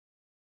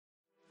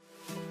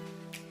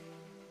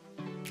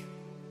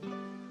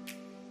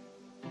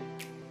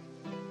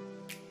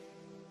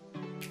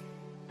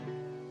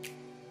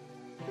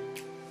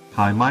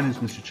Hi, my name is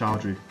Mr.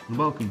 Chowdhury and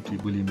welcome to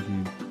William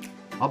Hume.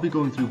 I'll be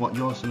going through what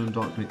your son and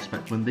daughter can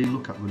expect when they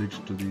look at religious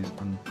studies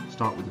and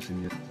start with us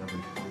in Year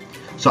 7.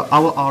 So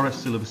our RS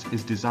syllabus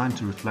is designed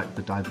to reflect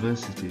the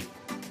diversity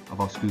of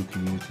our school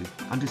community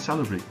and to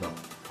celebrate that.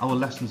 Our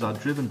lessons are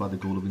driven by the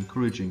goal of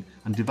encouraging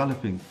and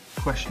developing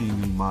questioning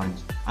young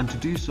minds, and to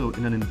do so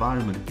in an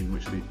environment in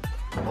which they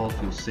all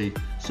feel safe,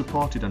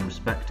 supported and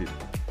respected.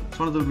 It's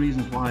one of the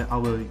reasons why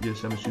our Year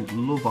 7 students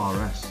love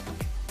RS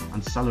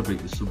and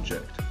celebrate the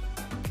subject.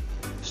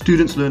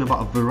 Students learn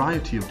about a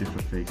variety of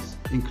different faiths,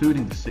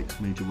 including the 6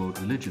 major world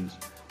religions.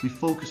 We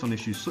focus on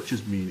issues such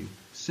as meaning,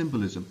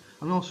 symbolism,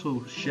 and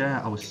also share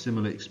our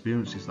similar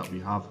experiences that we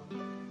have.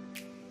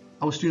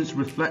 Our students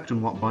reflect on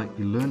what might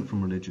be learned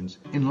from religions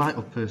in light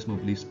of personal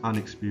beliefs and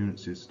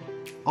experiences.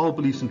 All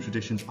beliefs and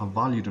traditions are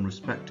valued and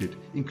respected,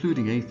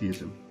 including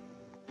atheism.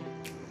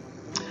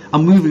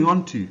 And moving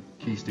on to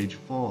Key Stage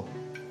 4.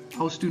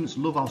 Our students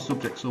love our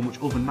subject so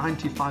much, over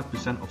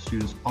 95% of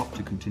students opt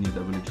to continue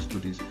their religious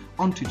studies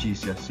onto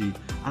GCSE,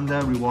 and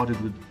they're rewarded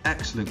with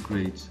excellent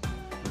grades.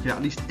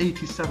 At least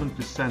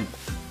 87%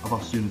 of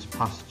our students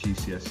pass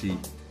GCSE.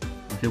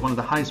 One of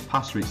the highest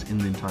pass rates in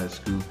the entire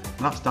school, and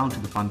that's down to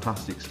the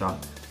fantastic staff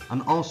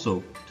and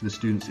also to the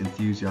students'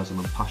 enthusiasm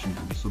and passion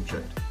for the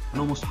subject.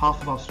 And almost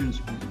half of our students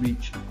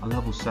reach a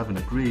level 7,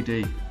 a grade A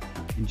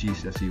in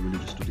GCSE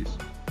religious studies.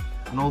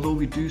 And although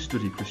we do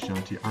study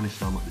Christianity and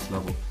Islam at this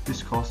level,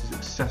 this course is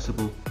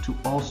accessible to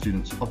all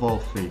students of all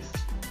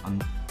faiths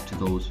and to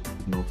those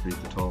with no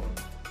faith at all.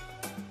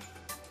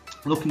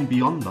 Looking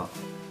beyond that,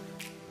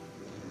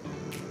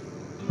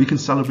 we can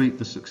celebrate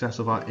the success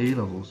of our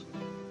A-levels.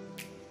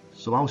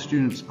 So our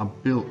students are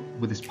built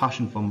with this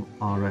passion from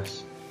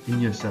RS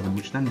in Year 7,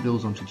 which then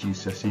builds onto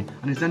GCSE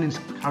and is then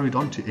carried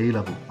on to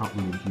A-level at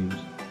William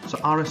Humes. So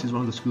RS is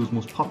one of the school's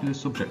most popular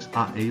subjects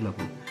at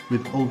A-level,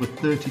 with over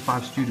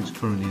 35 students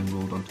currently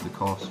enrolled onto the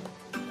course.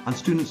 And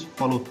students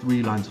follow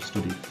 3 lines of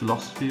study: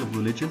 philosophy of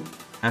religion,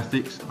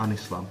 ethics and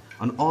Islam,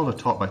 and all are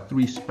taught by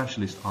 3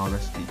 specialist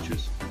RS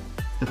teachers.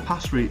 The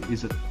pass rate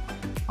is at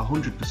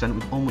 100%,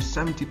 with almost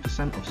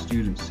 70% of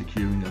students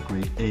securing a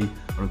grade A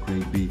or a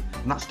grade B,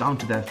 and that's down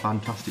to their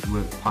fantastic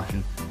work,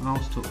 passion, and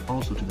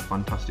also to the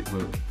fantastic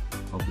work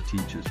of the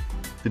teachers.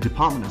 The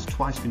department has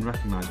twice been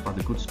recognised by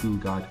the Good School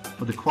Guide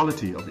for the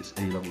quality of its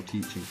A-level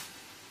teaching.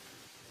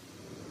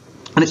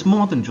 And it's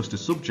more than just a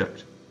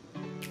subject.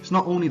 It's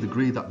not only the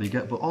grade that they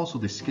get, but also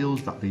the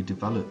skills that they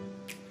develop.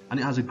 And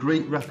it has a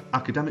great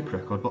academic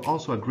record, but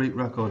also a great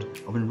record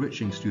of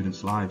enriching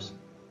students' lives.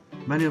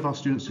 Many of our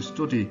students who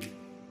study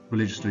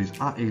religious studies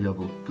at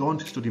A-level go on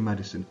to study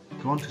medicine,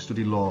 go on to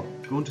study law,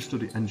 go on to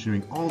study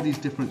engineering, all these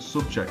different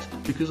subjects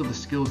because of the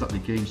skills that they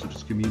gain, such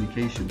as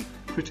communication,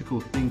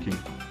 critical thinking,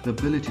 the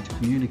ability to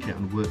communicate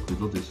and work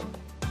with others.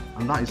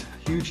 And that is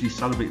hugely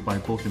celebrated by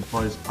both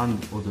employers and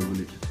other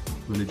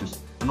religious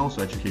and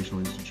also educational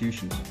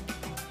institutions.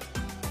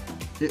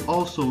 It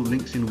also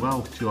links in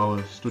well to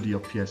our study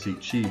of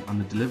PSHE and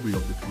the delivery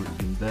of the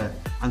curriculum there.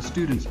 And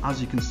students, as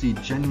you can see,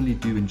 genuinely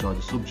do enjoy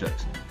the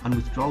subjects, and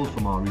withdrawals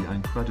from RE are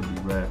incredibly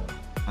rare.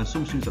 And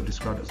some students have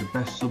described it as the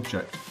best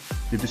subject.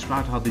 They've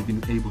described how they've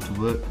been able to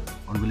work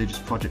on religious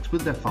projects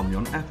with their family,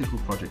 on ethical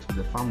projects with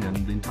their family,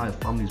 and the entire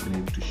family has been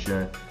able to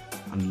share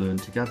and learn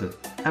together.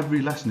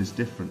 Every lesson is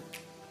different.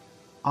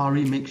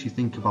 RE makes you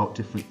think about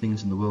different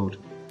things in the world,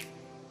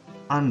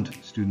 and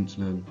students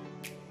learn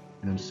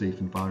in a safe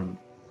environment.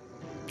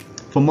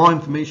 For more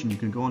information, you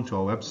can go onto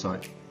our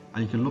website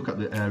and you can look at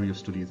the area of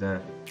study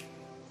there.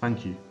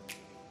 Thank you.